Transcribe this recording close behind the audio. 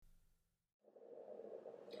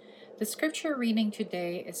The scripture reading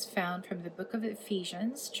today is found from the book of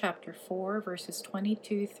Ephesians, chapter 4, verses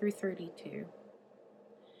 22 through 32.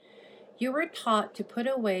 You were taught to put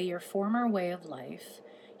away your former way of life,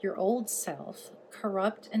 your old self,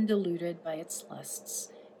 corrupt and deluded by its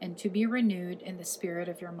lusts, and to be renewed in the spirit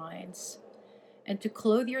of your minds, and to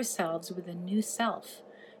clothe yourselves with a new self,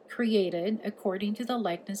 created according to the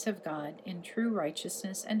likeness of God in true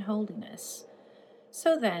righteousness and holiness.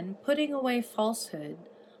 So then, putting away falsehood,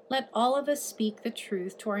 let all of us speak the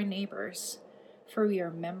truth to our neighbors, for we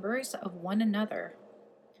are members of one another.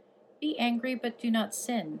 Be angry, but do not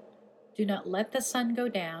sin. Do not let the sun go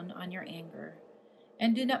down on your anger,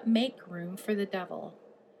 and do not make room for the devil.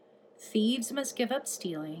 Thieves must give up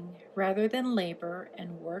stealing rather than labor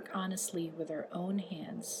and work honestly with their own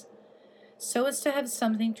hands, so as to have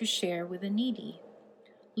something to share with the needy.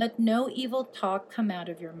 Let no evil talk come out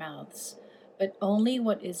of your mouths, but only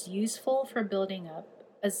what is useful for building up,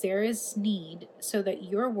 as there is need, so that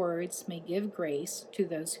your words may give grace to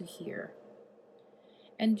those who hear.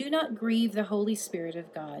 And do not grieve the Holy Spirit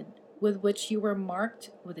of God, with which you were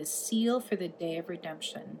marked with a seal for the day of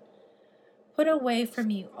redemption. Put away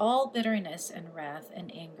from you all bitterness and wrath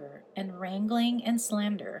and anger, and wrangling and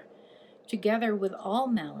slander, together with all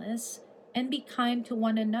malice, and be kind to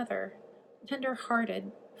one another,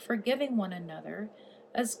 tender-hearted, forgiving one another,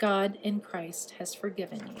 as God in Christ has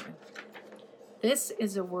forgiven you. This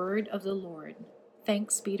is a word of the Lord.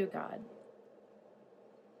 Thanks be to God.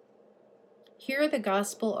 Hear the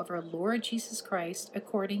gospel of our Lord Jesus Christ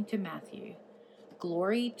according to Matthew.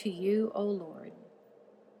 Glory to you, O Lord.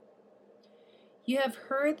 You have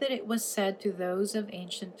heard that it was said to those of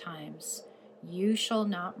ancient times, "You shall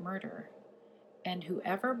not murder," and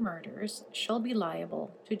whoever murders shall be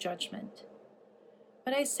liable to judgment.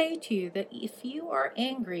 But I say to you that if you are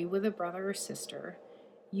angry with a brother or sister,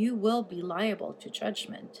 you will be liable to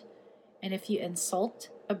judgment. And if you insult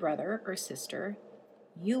a brother or sister,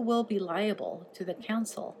 you will be liable to the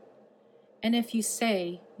council. And if you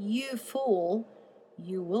say, "You fool,"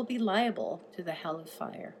 you will be liable to the hell of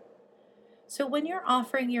fire. So when you're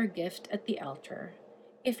offering your gift at the altar,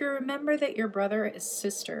 if you remember that your brother or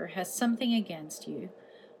sister has something against you,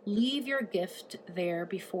 leave your gift there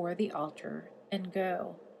before the altar and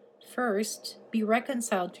go. First, be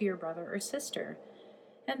reconciled to your brother or sister,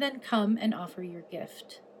 and then come and offer your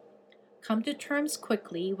gift. Come to terms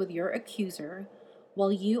quickly with your accuser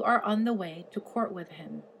while you are on the way to court with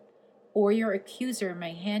him, or your accuser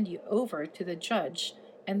may hand you over to the judge,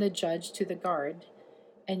 and the judge to the guard,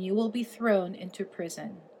 and you will be thrown into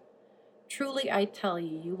prison. Truly, I tell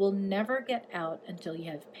you, you will never get out until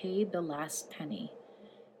you have paid the last penny.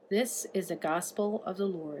 This is the gospel of the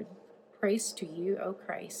Lord. Praise to you, O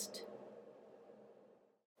Christ.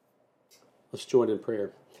 Let's join in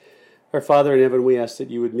prayer. Our Father in heaven, we ask that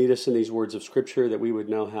you would meet us in these words of Scripture, that we would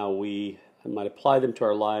know how we might apply them to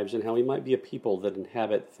our lives and how we might be a people that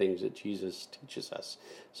inhabit things that Jesus teaches us.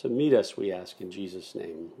 So meet us, we ask, in Jesus'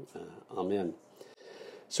 name. Amen.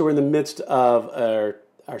 So we're in the midst of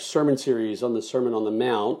our sermon series on the Sermon on the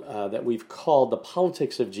Mount that we've called The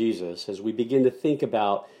Politics of Jesus, as we begin to think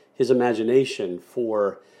about his imagination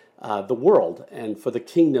for the world and for the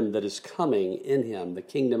kingdom that is coming in him, the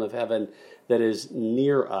kingdom of heaven that is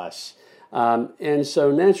near us. And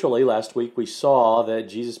so naturally, last week we saw that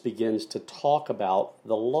Jesus begins to talk about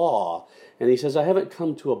the law. And he says, I haven't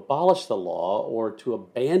come to abolish the law or to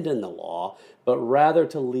abandon the law, but rather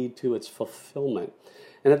to lead to its fulfillment.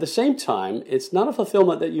 And at the same time, it's not a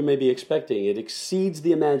fulfillment that you may be expecting. It exceeds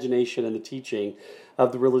the imagination and the teaching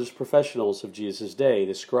of the religious professionals of Jesus' day,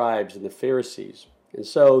 the scribes and the Pharisees. And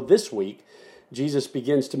so this week, Jesus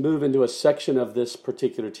begins to move into a section of this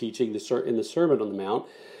particular teaching in the Sermon on the Mount,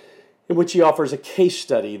 in which he offers a case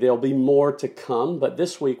study. There'll be more to come, but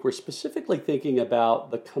this week we're specifically thinking about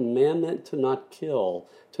the commandment to not kill,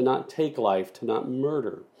 to not take life, to not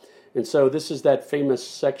murder. And so this is that famous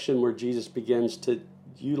section where Jesus begins to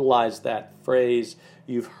utilize that phrase,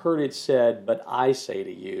 "You've heard it said, but I say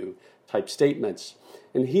to you," type statements.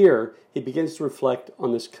 And here he begins to reflect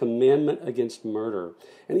on this commandment against murder.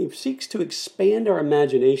 And he seeks to expand our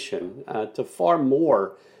imagination to far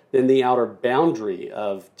more than the outer boundary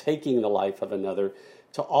of taking the life of another,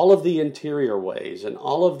 to all of the interior ways and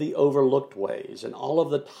all of the overlooked ways and all of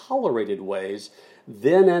the tolerated ways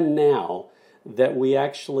then and now that we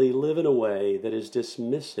actually live in a way that is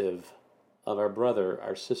dismissive of our brother,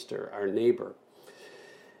 our sister, our neighbor.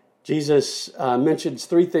 Jesus mentions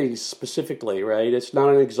three things specifically, right? It's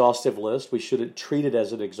not an exhaustive list. We shouldn't treat it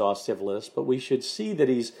as an exhaustive list, but we should see that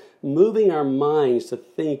he's moving our minds to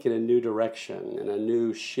think in a new direction and a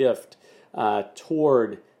new shift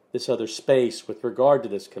toward this other space with regard to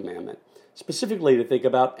this commandment. Specifically to think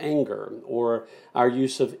about anger or our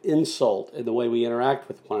use of insult in the way we interact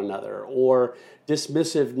with one another, or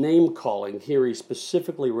dismissive name calling. Here he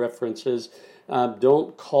specifically references,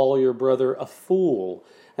 don't call your brother a fool.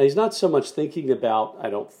 And he's not so much thinking about, I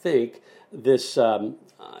don't think, this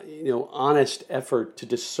honest effort to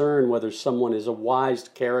discern whether someone is a wise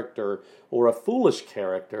character or a foolish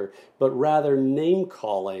character, but rather name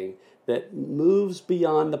calling that moves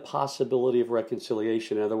beyond the possibility of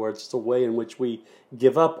reconciliation. In other words, it's a way in which we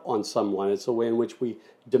give up on someone. It's a way in which we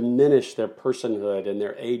diminish their personhood and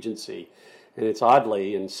their agency. And it's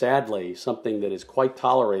oddly and sadly something that is quite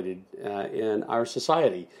tolerated in our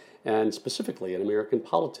society, and specifically in American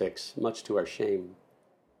politics, much to our shame.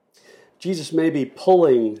 Jesus may be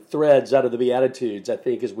pulling threads out of the Beatitudes, I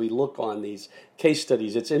think, as we look on these case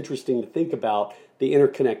studies. It's interesting to think about the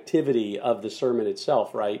interconnectivity of the sermon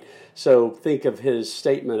itself, right? So think of his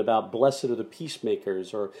statement about blessed are the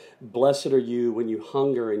peacemakers, or blessed are you when you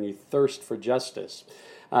hunger and you thirst for justice.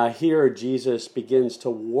 Here, Jesus begins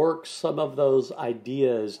to work some of those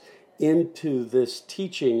ideas into this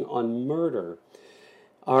teaching on murder.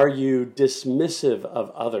 Are you dismissive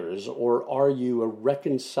of others, or are you a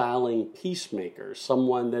reconciling peacemaker,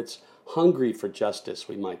 someone that's hungry for justice,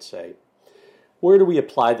 we might say? Where do we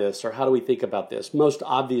apply this, or how do we think about this? Most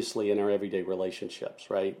obviously in our everyday relationships,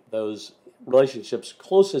 right? Those relationships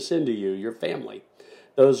closest into you, your family.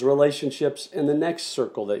 Those relationships in the next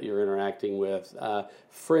circle that you're interacting with,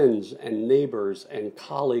 friends and neighbors and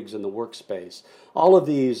colleagues in the workspace. All of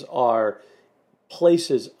these are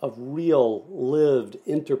places of real, lived,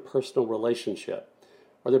 interpersonal relationship.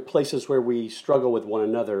 Are there places where we struggle with one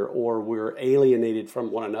another, or we're alienated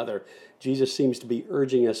from one another? Jesus seems to be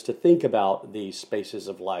urging us to think about these spaces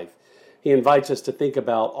of life. He invites us to think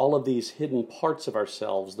about all of these hidden parts of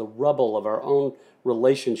ourselves, the rubble of our own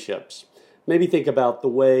relationships. Maybe think about the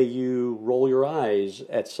way you roll your eyes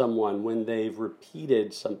at someone when they've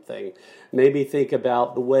repeated something. Maybe think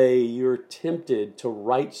about the way you're tempted to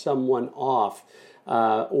write someone off.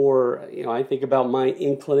 I think about my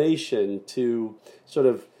inclination to sort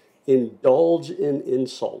of indulge in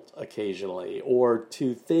insult occasionally, or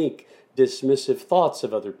to think dismissive thoughts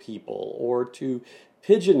of other people, or to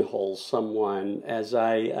pigeonhole someone as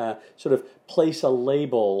I sort of place a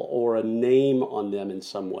label or a name on them in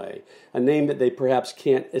some way, a name that they perhaps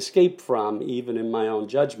can't escape from, even in my own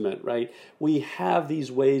judgment, right? We have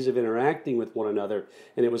these ways of interacting with one another,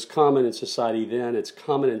 and it was common in society then, it's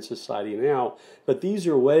common in society now, but these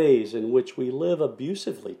are ways in which we live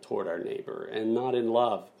abusively toward our neighbor and not in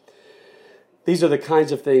love. These are the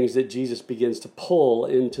kinds of things that Jesus begins to pull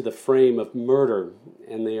into the frame of murder,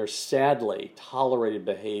 and they are sadly tolerated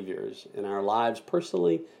behaviors in our lives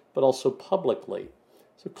personally, but also publicly.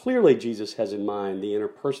 So clearly Jesus has in mind the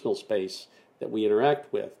interpersonal space that we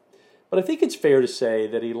interact with. But I think it's fair to say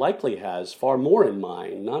that he likely has far more in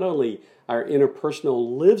mind, not only our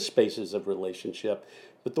interpersonal lived spaces of relationship,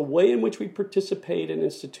 but the way in which we participate in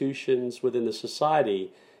institutions within the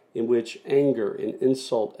society in which anger and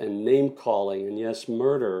insult and name-calling and, yes,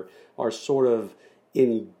 murder are sort of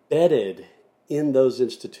embedded in those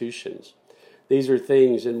institutions. These are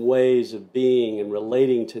things and ways of being and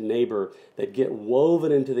relating to neighbor that get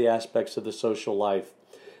woven into the aspects of the social life.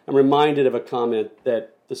 I'm reminded of a comment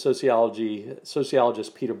that the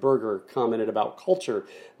sociologist Peter Berger commented about culture,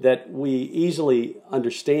 that we easily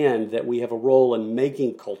understand that we have a role in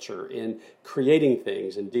making culture, in creating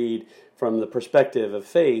things. Indeed, from the perspective of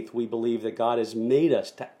faith, we believe that God has made us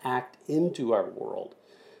to act into our world.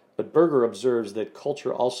 But Berger observes that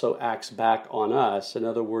culture also acts back on us. In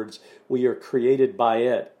other words, we are created by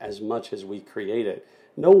it as much as we create it.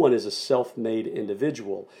 No one is a self-made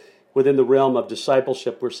individual. Within the realm of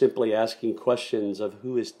discipleship, we're simply asking questions of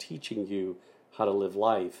who is teaching you how to live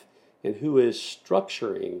life, and who is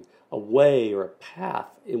structuring a way or a path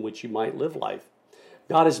in which you might live life.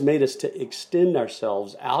 God has made us to extend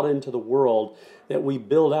ourselves out into the world that we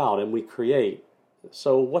build out and we create.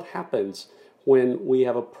 So what happens when we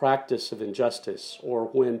have a practice of injustice, or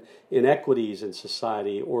when inequities in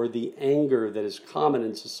society, or the anger that is common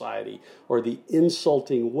in society, or the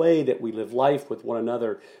insulting way that we live life with one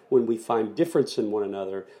another, when we find difference in one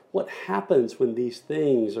another? What happens when these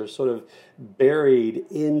things are sort of buried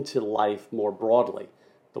into life more broadly?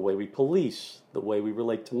 The way we police, the way we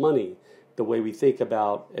relate to money, the way we think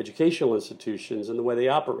about educational institutions and the way they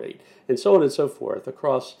operate, and so on and so forth.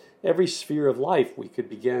 Across every sphere of life, we could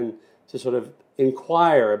begin to sort of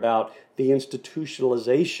inquire about the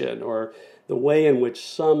institutionalization or the way in which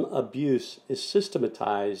some abuse is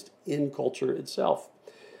systematized in culture itself.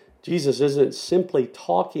 Jesus isn't simply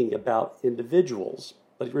talking about individuals,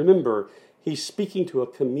 But remember, he's speaking to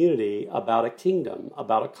a community about a kingdom,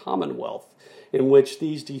 about a commonwealth, in which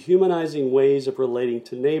these dehumanizing ways of relating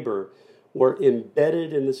to neighbor were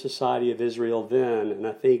embedded in the society of Israel then, and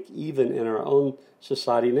I think even in our own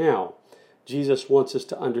society now. Jesus wants us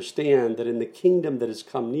to understand that in the kingdom that has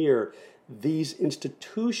come near, these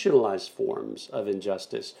institutionalized forms of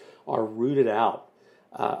injustice are rooted out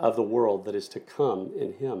of the world that is to come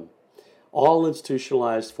in him. All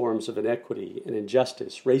institutionalized forms of inequity and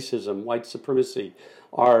injustice, racism, white supremacy,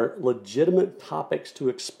 are legitimate topics to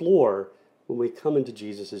explore when we come into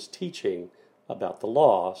Jesus' teaching about the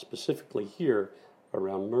law, specifically here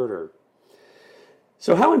around murder.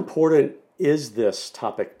 So how important is this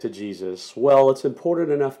topic to Jesus? Well, it's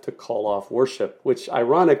important enough to call off worship, which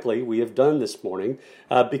ironically we have done this morning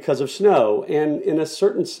because of snow. And in a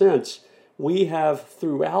certain sense, we have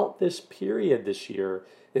throughout this period this year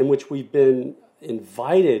in which we've been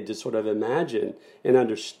invited to sort of imagine and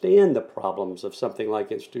understand the problems of something like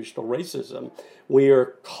institutional racism. We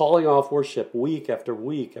are calling off worship week after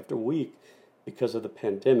week after week because of the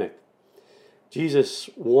pandemic. Jesus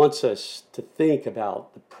wants us to think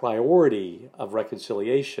about the priority of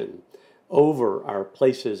reconciliation over our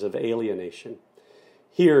places of alienation.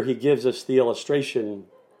 Here he gives us the illustration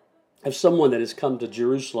of someone that has come to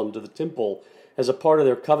Jerusalem, to the temple, as a part of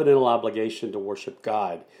their covenantal obligation to worship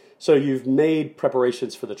God. So you've made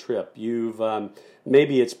preparations for the trip.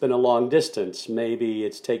 Maybe it's been a long distance. Maybe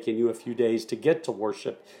it's taken you a few days to get to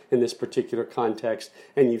worship in this particular context.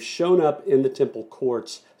 And you've shown up in the temple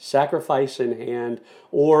courts, sacrifice in hand,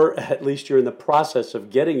 or at least you're in the process of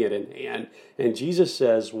getting it in hand. And Jesus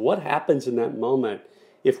says, what happens in that moment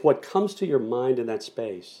if what comes to your mind in that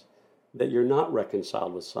space, that you're not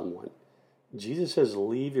reconciled with someone? Jesus says,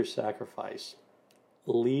 leave your sacrifice,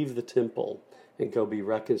 leave the temple, and go be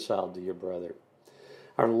reconciled to your brother.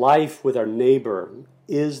 Our life with our neighbor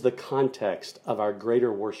is the context of our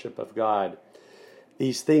greater worship of God.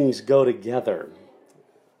 These things go together.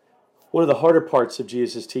 One of the harder parts of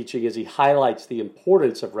Jesus' teaching as he highlights the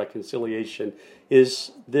importance of reconciliation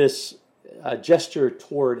is this gesture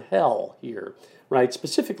toward hell here, right?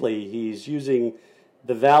 Specifically, he's using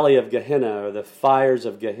the valley of Gehenna, or the fires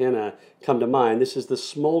of Gehenna, come to mind. This is the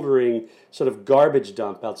smoldering sort of garbage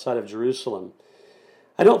dump outside of Jerusalem.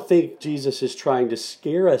 I don't think Jesus is trying to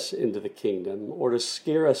scare us into the kingdom or to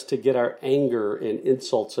scare us to get our anger and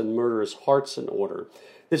insults and murderous hearts in order.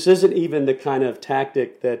 This isn't even the kind of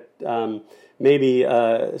tactic that maybe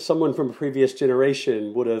someone from a previous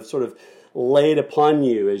generation would have sort of laid upon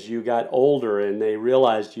you as you got older and they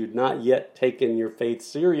realized you'd not yet taken your faith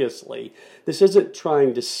seriously. This isn't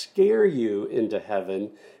trying to scare you into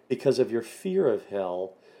heaven because of your fear of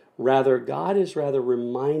hell. Rather, God is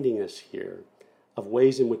reminding us here of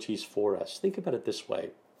ways in which he's for us. Think about it this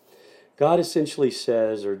way. God essentially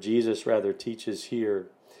says, or Jesus rather teaches here,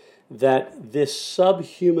 that this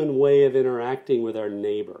subhuman way of interacting with our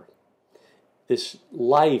neighbor, this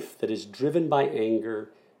life that is driven by anger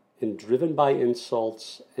and driven by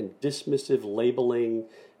insults and dismissive labeling,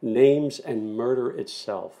 names and murder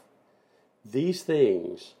itself, these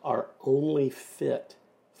things are only fit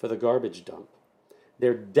for the garbage dump.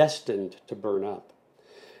 They're destined to burn up.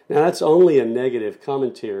 Now, that's only a negative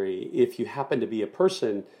commentary if you happen to be a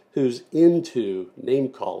person who's into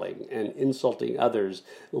name-calling and insulting others,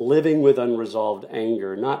 living with unresolved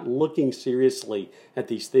anger, not looking seriously at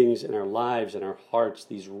these things in our lives and our hearts,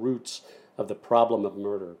 these roots of the problem of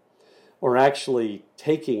murder, or actually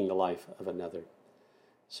taking the life of another.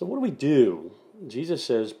 So what do we do? Jesus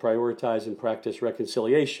says, prioritize and practice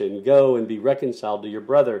reconciliation. Go and be reconciled to your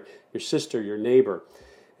brother, your sister, your neighbor.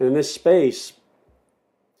 And in this space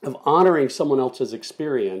of honoring someone else's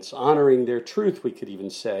experience, honoring their truth, we could even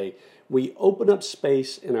say, we open up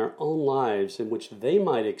space in our own lives in which they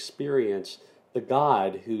might experience the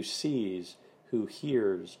God who sees, who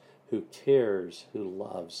hears, who cares, who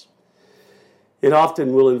loves. It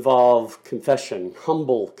often will involve confession,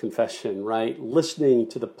 humble confession, right? Listening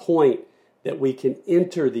to the point that we can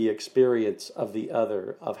enter the experience of the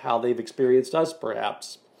other, of how they've experienced us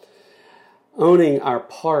perhaps. Owning our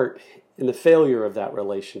part in the failure of that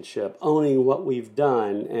relationship, owning what we've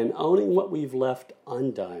done and owning what we've left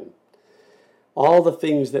undone. All the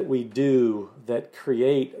things that we do that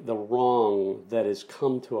create the wrong that has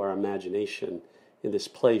come to our imagination in this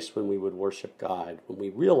place when we would worship God, when we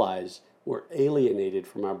realize we're alienated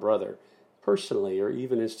from our brother, personally or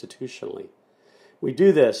even institutionally. We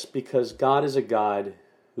do this because God is a God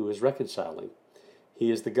who is reconciling.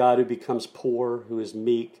 He is the God who becomes poor, who is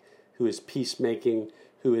meek, who is peacemaking,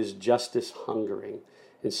 who is justice hungering.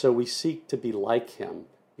 And so we seek to be like him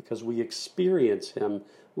because we experience him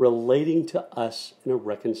relating to us in a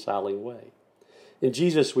reconciling way. In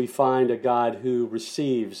Jesus, we find a God who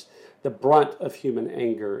receives the brunt of human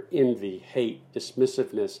anger, envy, hate,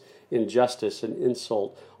 dismissiveness, injustice, and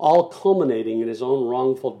insult, all culminating in his own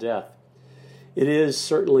wrongful death. It is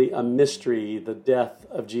certainly a mystery, the death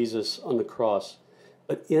of Jesus on the cross.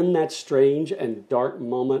 But in that strange and dark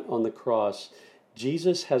moment on the cross,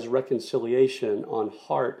 Jesus has reconciliation on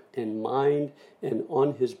heart and mind and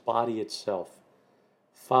on his body itself.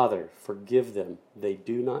 Father, forgive them. They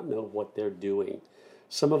do not know what they're doing.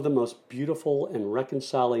 Some of the most beautiful and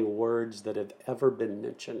reconciling words that have ever been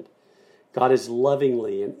mentioned. God is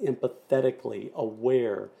lovingly and empathetically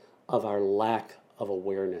aware of our lack of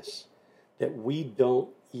awareness, that we don't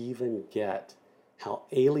even get how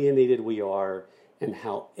alienated we are and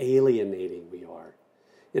how alienating we are.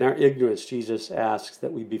 In our ignorance, Jesus asks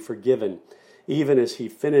that we be forgiven, even as he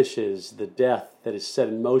finishes the death that is set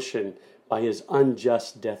in motion by his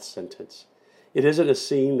unjust death sentence. It isn't a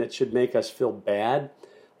scene that should make us feel bad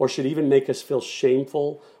or should even make us feel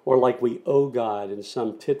shameful or like we owe God in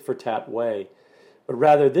some tit-for-tat way. But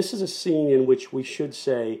rather, this is a scene in which we should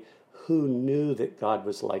say, who knew that God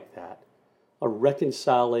was like that? A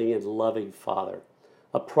reconciling and loving Father,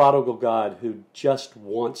 a prodigal God who just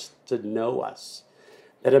wants to know us.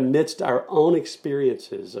 That amidst our own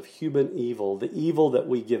experiences of human evil, the evil that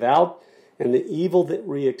we give out and the evil that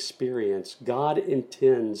we experience, God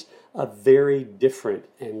intends a very different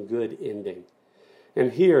and good ending.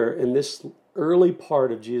 And here, in this early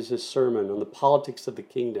part of Jesus' sermon on the politics of the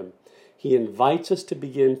kingdom, he invites us to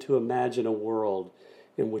begin to imagine a world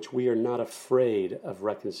in which we are not afraid of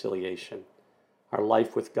reconciliation. Our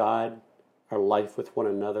life with God, our life with one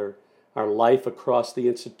another, our life across the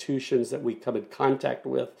institutions that we come in contact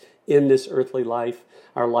with in this earthly life,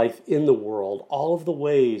 our life in the world, all of the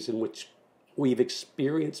ways in which we've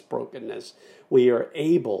experienced brokenness, we are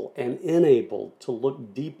able and enabled to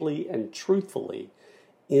look deeply and truthfully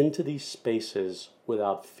into these spaces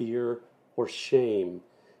without fear or shame,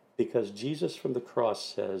 because Jesus from the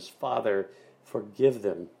cross says, Father, forgive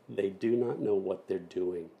them. They do not know what they're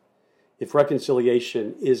doing. If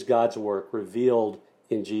reconciliation is God's work revealed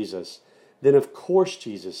in Jesus, then of course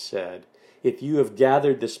Jesus said, if you have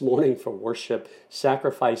gathered this morning for worship,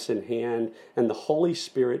 sacrifice in hand, and the Holy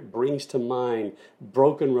Spirit brings to mind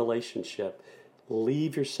broken relationship,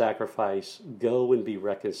 leave your sacrifice, go and be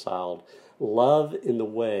reconciled. Love in the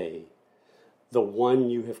way the one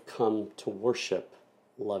you have come to worship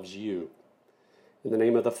loves you. In the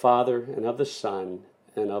name of the Father, and of the Son,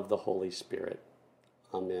 and of the Holy Spirit.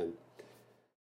 Amen.